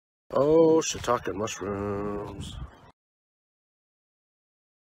Oh, shiitake mushrooms.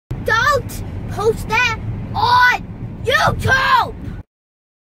 Don't post that on YouTube!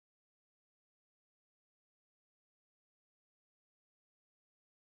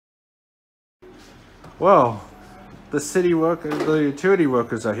 Well, the city workers, the utility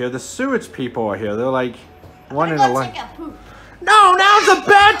workers are here. The sewage people are here. They're like one in a line. No, now's a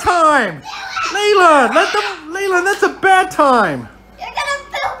bad time! Leland, Leland, that's a bad time! You're gonna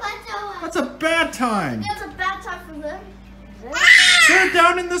fill my toe. That's a bad time! That's a bad time for them. They're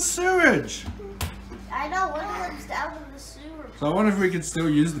down in the sewage! I know, one of them's down in the sewer. So I wonder if we can still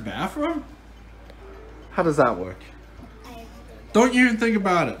use the bathroom? How does that work? Don't you even think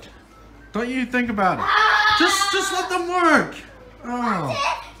about it. Don't you think about it. Just let them work. Oh.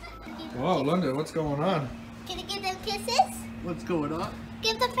 Whoa, London, what's going on? Can you give them kisses? What's going on?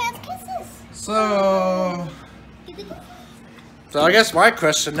 Give the fans kisses. So I guess my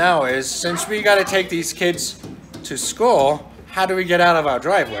question now is, since we got to take these kids to school, how do we get out of our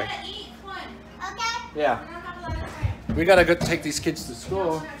driveway? Okay. Yeah. We got to go take these kids to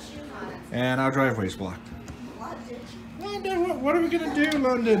school, and our driveway's blocked. London, what are we going to do,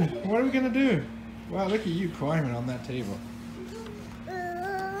 London? What are we going to do? Wow, look at you climbing on that table.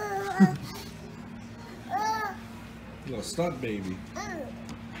 Little stunt baby.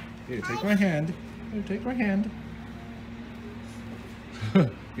 Here, take my hand. Here, take my hand. You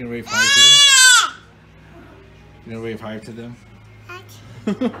gonna wave hi to them? You gonna wave hi to them?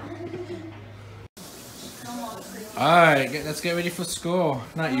 Alright, let's get ready for school.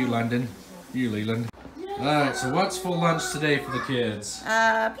 Not you, London. You, Leland. Alright, so what's for lunch today for the kids?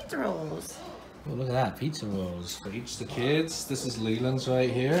 Pizza rolls. Oh, look at that, pizza rolls for each of the kids. This is Leland's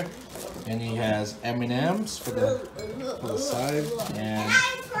right here, and he has M&Ms for the side and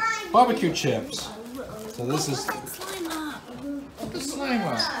barbecue chips. So this is the slime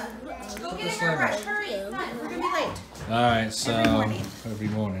up. Go get in your brush. Hurry, come on, we're gonna be late. All right, so every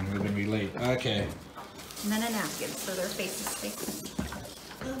morning we're gonna be late. Okay. And then a napkin so their faces stay clean.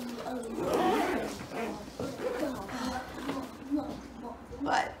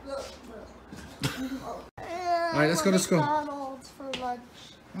 What? All right, let's go to school. McDonald's for lunch.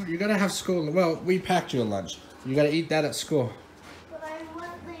 Oh, you gotta have school. Well, we packed your lunch. You gotta eat that at school. But I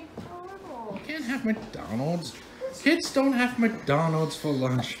want McDonald's. You can't have McDonald's. Kids don't have McDonald's for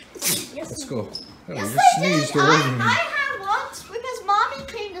lunch. Yes, Let's go. Oh, yes, you I sneezed did. all over me. I had lunch because Mommy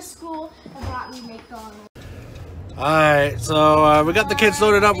came to school and brought me McDonald's. Alright, so we got the kids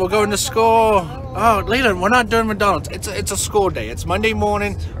loaded up. We're going to school. Oh, Leland, we're not doing McDonald's. It's a school day. It's Monday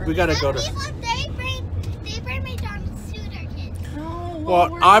morning. We gotta go to. They bring McDonald's to their kids. No,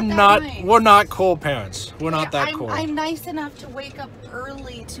 Well, I'm not. We're not cool parents. We're not that cool. I'm nice enough to wake up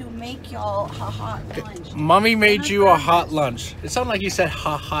early to make y'all a hot lunch. Mommy made you a hot lunch. It sounded like you said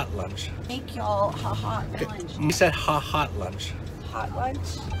hot lunch. Make y'all a hot lunch. You said hot lunch. Hot lunch?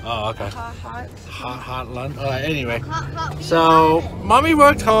 Oh, okay. Hot. Lunch. Alright, anyway. So, Mommy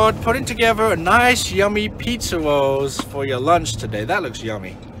worked hard putting together a nice, yummy pizza rolls for your lunch today. That looks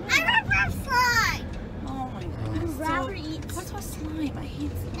yummy. I rather slime. Oh my god. I'd rather eat. What's with slime? I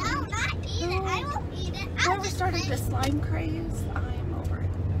hate slime. No, not eat it. I won't eat it. Whoever started the slime craze, I'm over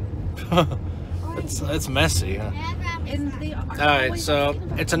it. It's messy, huh? And they are Alright, so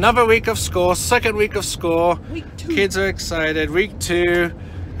it's another week of school, second week of school. Week 2. Kids are excited, week 2.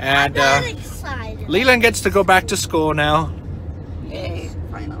 And I'm not excited. Leland gets to go back to school now. Yay,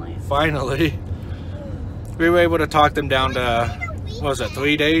 finally. Finally. We were able to talk them down to, what was it,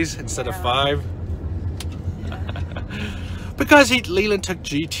 3 days instead of 5? Because Leland took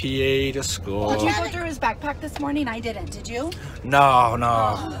GTA to school. Did you go through his backpack this morning? I didn't. Did you? No.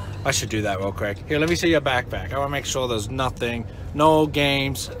 I should do that real quick. Here, let me see your backpack. I want to make sure there's nothing, no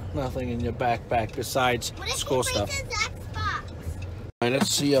games, nothing in your backpack besides school stuff. All right, let's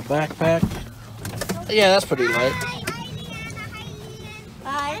see your backpack. Yeah, that's pretty light.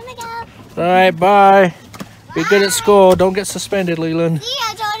 Bye. All right, bye. Be good at school. Don't get suspended, Leland. See,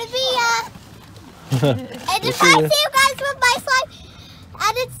 I don't be And if I see you guys with my slime,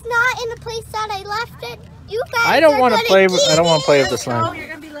 and it's not in the place that I left it, you guys. I don't want to play. I don't want to play with the slime. Oh, you're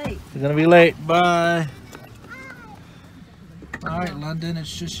gonna be late. You're gonna be late. Bye. All right, London.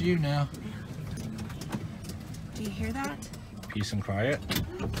 It's just you now. Do you hear that? Peace and quiet.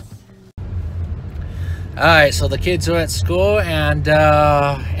 All right, so the kids are at school and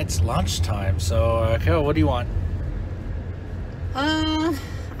it's lunchtime. So, Carol, what do you want? I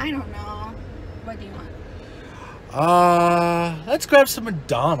don't know. What do you want? Let's grab some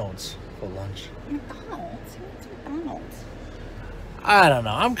McDonald's for lunch. McDonald's? Who eats McDonald's? I don't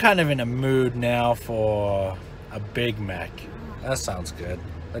know. I'm kind of in a mood now for a Big Mac. That sounds good.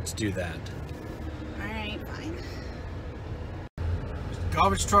 Let's do that. Alright, fine.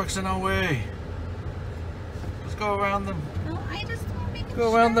 Garbage trucks in our way. Let's go around them. No, I just want to make it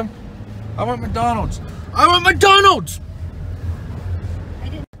Go around them. I want McDonald's. I want McDonald's! I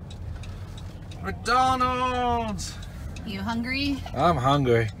didn't. McDonald's! You hungry? I'm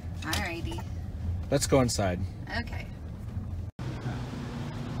hungry. Alrighty. Let's go inside. Okay.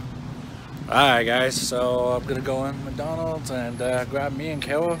 Alright guys, so I'm gonna go in McDonald's and grab me and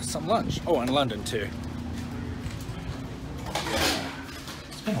Carol some lunch. Oh, in London too.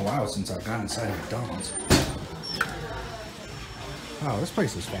 It's been a while since I've gone inside McDonald's. Oh, this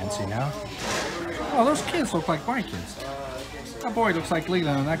place is fancy now. Oh, those kids look like my kids. That boy looks like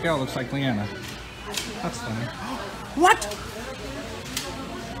Leland and that girl looks like Leanna. That's funny. What?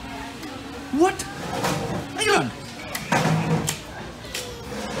 What? Leland!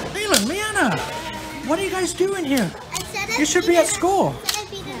 Leland, Leanna! What are you guys doing here? You should be at school.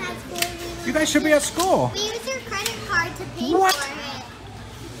 You guys should be at school. We use your credit card to pay What? for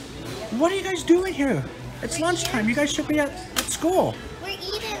it. What are you guys doing here? It's lunchtime. You guys should be at school. We're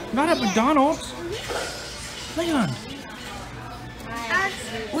eating. Not at McDonald's. Leland, Our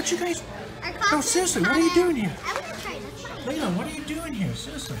what you guys... coffee No, seriously, what are you doing here? I want to try this one. Leland, what are you doing here?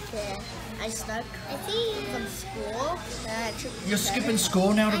 Seriously. I stuck I see you. from school. You're skipping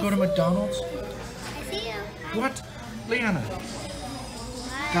school now to go to McDonald's? I see you. What? Leanna,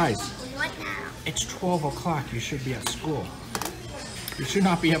 guys, What now? it's 12 o'clock. You should be at school. You should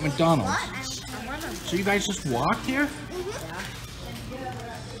not be at McDonald's. So you guys just walked here?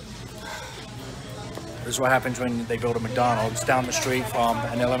 This is what happens when they build a McDonald's down the street from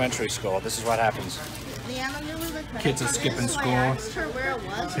an elementary school. This is what happens. Kids are skipping So I school asked her where it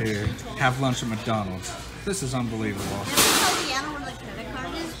was. to have lunch at McDonald's. This is unbelievable. I tell Leanna where the credit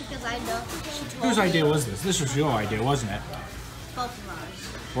card is because I know she told Whose me idea was this? This was your idea, wasn't it? both of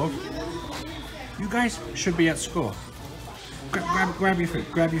ours. Well, you guys should be at school. Grab your food.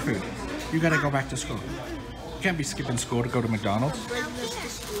 Grab your food. You gotta go back to school. You can't be skipping school to go to McDonald's. Bring this to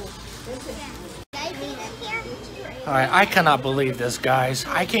school. Guys, eat in here. Alright, I cannot believe this, guys.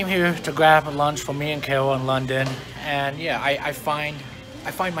 I came here to grab lunch for me and Carol in London, and yeah, I find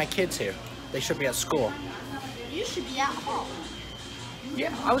my kids here. They should be at school. You should be at home.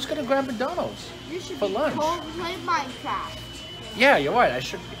 Yeah, I was gonna grab McDonald's You should for be lunch. home playing Minecraft. Yeah, you're right.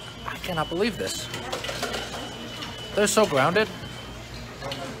 I cannot believe this. They're so grounded.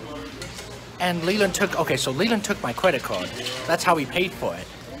 And Leland took, okay, so Leland took my credit card. That's how he paid for it.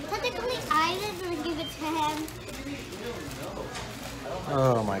 Technically, I didn't give it to him.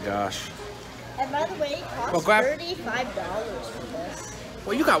 Oh my gosh. And by the way, it costs Well, grab- $35 for this.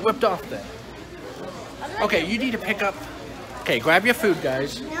 Well, you got whipped off then. Okay, you need to pick up. Okay, grab your food,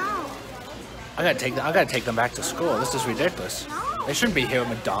 guys. No. I gotta take them back to school. This is ridiculous. They shouldn't be here at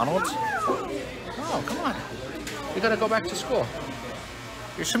McDonald's. Oh, come on. You gotta go back to school.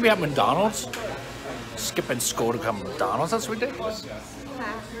 You shouldn't be at McDonald's. Skipping school to come to McDonald's. That's ridiculous.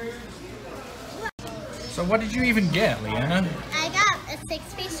 So what did you even get, Leanna? I got a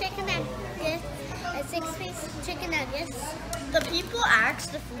 6-piece chicken nuggets, a 6-piece chicken nuggets. The people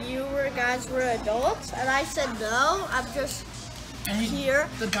asked if you guys were adults, and I said no. I'm just here.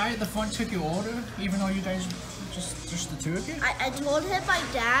 The guy at the front took your order, even though you guys just the two of you? I told him my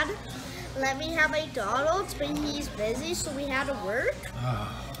dad let me have McDonald's, but he's busy, so we had to work.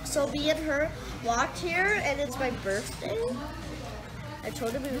 So me and her walked here, and it's my birthday. I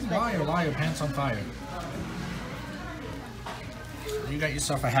told him it was my Liar, pants on fire. You got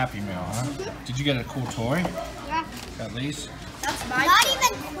yourself a Happy Meal, huh? Did you get a cool toy? Yeah. At least? That's my Not toy.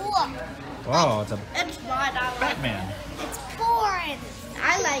 even cool. Oh, it's a It's mine. I like. Batman. It's porn.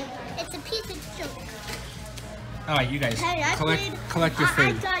 I like. It's a piece of junk. Alright, you guys, Hey, I collect your I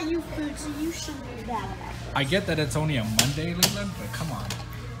food. got you food, so you shouldn't be mad at that. I get that it's only a Monday, Leland, but come on.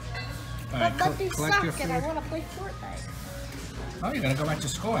 Alright, But they collect your suck, and I food. want to play Fortnite. Oh, you're gonna go back to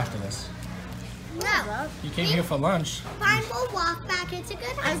school after this. No. You came here for lunch. Fine, we'll walk back. It's a good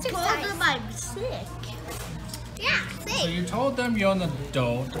I told exercise. them I'm sick. Yeah, So see. you told them you're an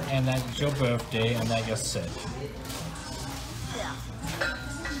adult and that it's your birthday and that you're sick. Yeah.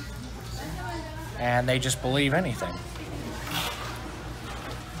 And they just believe anything.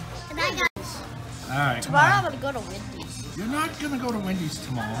 And I got Alright, come Tomorrow I'm on. gonna go to Wendy's. You're not gonna go to Wendy's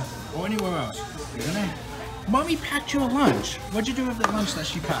tomorrow or anywhere else. You're gonna... Mommy packed your lunch. What'd you do with the lunch that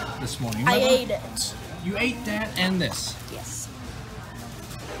she packed this morning? I Remember? ate it. You ate that and this. Yes.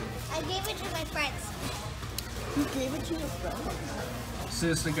 I gave it to my friends. You gave it to your friend?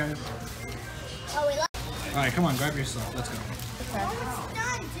 Seriously, guys. Oh, we love Alright, come on, grab your stuff. Let's go. It's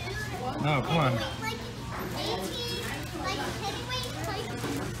done, dude. No, come on. Like 18, like heavyweight,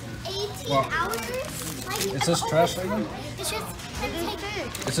 like Well, hours. Like, is this trash, Leland? It's just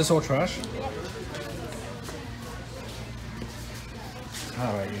take. Is this all trash?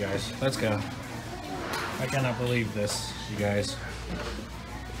 Alright, you guys, let's go. I cannot believe this, you guys.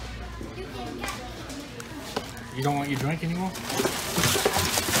 You don't want your drink anymore?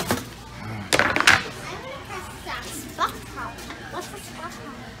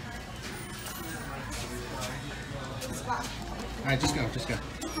 Alright, just go.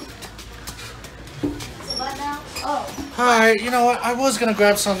 Oh. Alright, you know what? I was gonna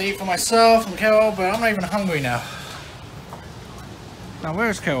grab something to eat for myself and Carol, but I'm not even hungry now. Now,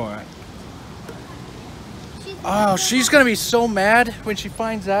 where's Carol at? Oh, she's gonna be so mad when she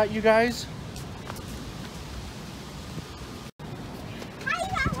finds out, you guys.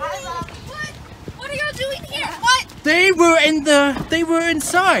 What are y'all doing here? What? They were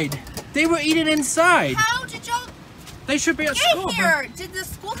inside. They were eating inside. How did y'all They should be at get school. here? Did the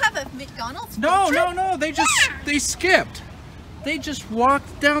school have a McDonald's? No. They skipped. They just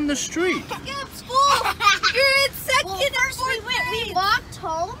walked down the street. Skip school. You're in second and fourth grade. We walked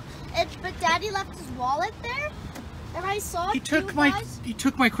home, but Daddy left his wallet there, and I saw He took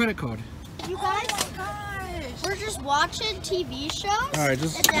my credit card. You guys, Oh my gosh. we're just watching TV shows. All right,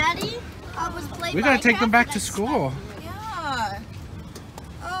 And Daddy was playing. We gotta take them Minecraft, back and to I school. Yeah.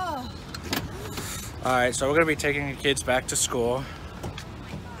 Oh. All right, so we're gonna be taking the kids back to school.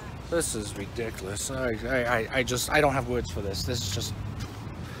 This is ridiculous. I don't have words for this. This is just.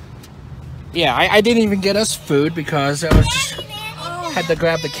 Yeah, I didn't even get us food because I was just had to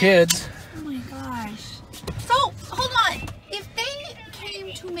grab the kids. Oh my gosh. So, hold on. If they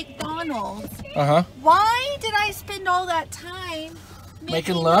came to McDonald's, why did I spend all that time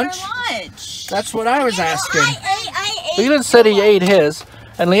making lunch? their lunch? That's what I was asking. I ate. Leland said he ate his,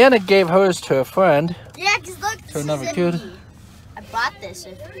 and Leanna gave hers to a friend. Yeah, because look, To another kid. I bought this.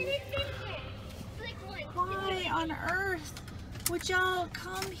 Why on earth would y'all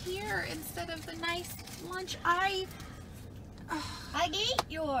come here instead of the nice lunch I ate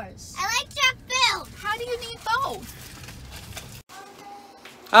yours. I like that food. How do you need both?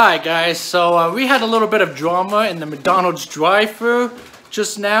 Alright guys, so we had a little bit of drama in the McDonald's drive-thru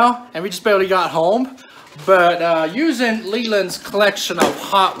just now, and we just barely got home. But using Leland's collection of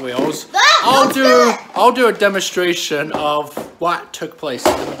Hot Wheels, I'll do a demonstration of what took place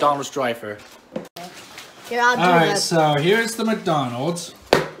in the McDonald's drive-thru. Here, I'll do Alright, so here's the McDonald's.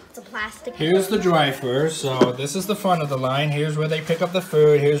 It's a plastic. Here's the drive-thru. So this is the front of the line. Here's where they pick up the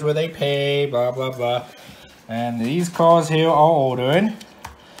food. Here's where they pay, blah, blah, blah. And these cars here are ordering.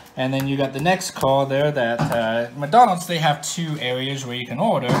 And then you got the next car there that McDonald's, they have 2 areas where you can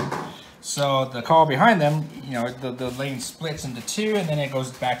order. So the car behind them, you know, the lane splits into 2 and then it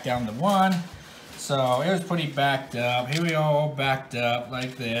goes back down to 1. So it was pretty backed up. Here we are all backed up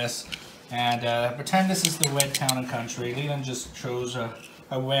like this. And pretend this is the red town and country. Leland just chose a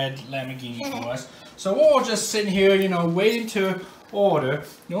red Lamborghini for us. So we're all just sitting here, you know, waiting to order.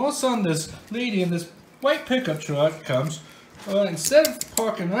 And all of a sudden this lady in this white pickup truck comes. Instead of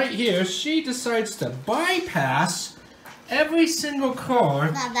parking right here, she decides to bypass every single car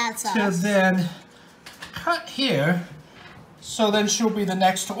to then cut here. So then she'll be the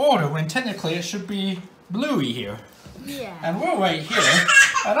next to order, when technically it should be Bluey here. Yeah. And we're right here.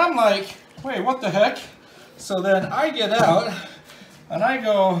 And I'm like, wait, what the heck? So then I get out and I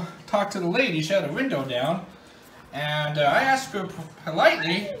go talk to the lady. She had a window down. And I asked her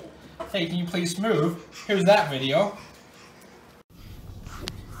politely, hey, can you please move? Here's that video.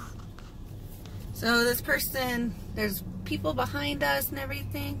 So this person, there's people behind us and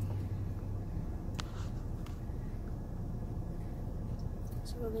everything.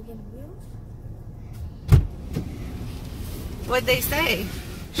 So are we gonna move? What'd they say?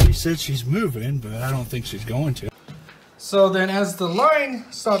 She said she's moving, but I don't think she's going to. So then as the line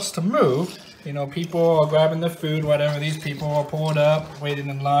starts to move, you know, people are grabbing the food, whatever. These people are pulled up, waiting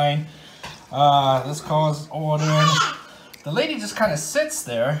in line. This car's ordering. The lady just kind of sits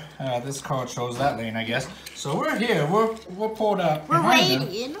there. This car chose that lane, I guess. So we're here. We're pulled up behind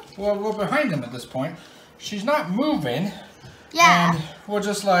them. We're behind them at this point. She's not moving. Yeah. And we're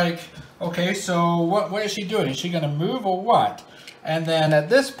just like, okay, so what is she doing? Is she gonna move or what? And then at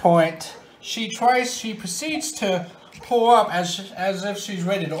this point, she proceeds to pull up as if she's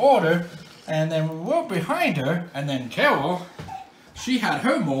ready to order. And then we're behind her. And then Carol, she had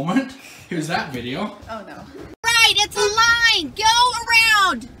her moment. Here's that video. Oh no. Right, it's a line. Go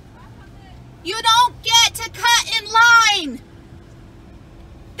around. You don't get to cut in line.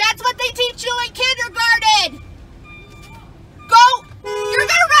 That's what they teach you in kindergarten. Go. You're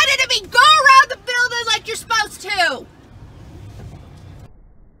gonna run into me. Go around the building like you're supposed to.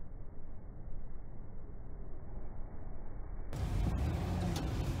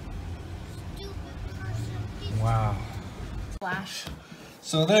 Flash.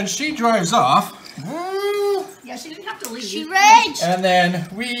 So then she drives off. Yeah, she didn't have to leave. She raged. And then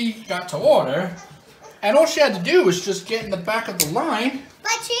we got to order. And all she had to do was just get in the back of the line.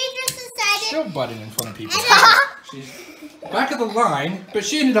 But she just decided. Still butting in front of people. She's back of the line, but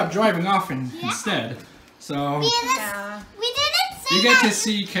she ended up driving off instead. So Yeah. We didn't say you get that. to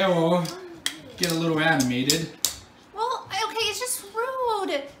see Carol get a little animated. Well, okay, it's just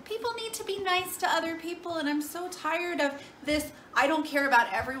rude. People need to be nice to other people, and I'm so tired of this I don't care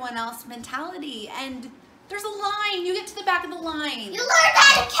about everyone else mentality. And there's a line. You get to the back of the line. You learned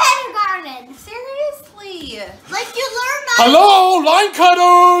that in kindergarten. Seriously. Like you learned that. Hello, line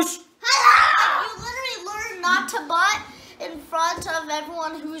cutters! Hello. You literally learn not to butt in front of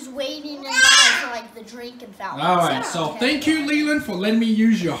everyone who's waiting in line for like the drink and fountain. Alright, so thank you, Leland, for letting me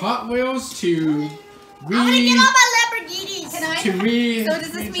use your Hot Wheels to I'm gonna get all my Lamborghinis. Can I? to So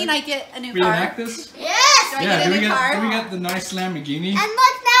does this mean I get a new car? reenact this? Yes. Do I Yeah, get a do we new get car? the nice Lamborghini? And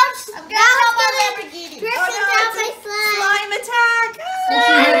look now. I'm getting all my Lamborghinis. Drift Oh, down no, my it's slide. slime attack. All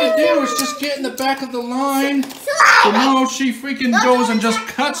she had to do was just get in the back of the line. So now she freaking goes and just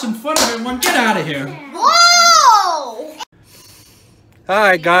cuts in front of everyone. Get out of here. Whoa!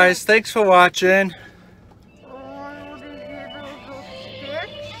 Alright guys, thanks for watching.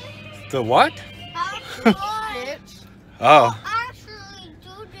 The what? Oh. Actually,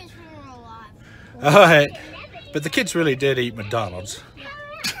 do this in real life. Alright. But the kids really did eat McDonald's.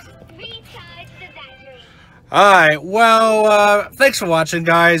 Alright, well, thanks for watching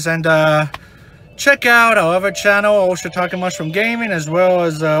guys, and check out our other channel, Shiitake Mushroom Gaming, as well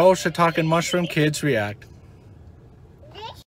as Shiitake Mushroom Kids React.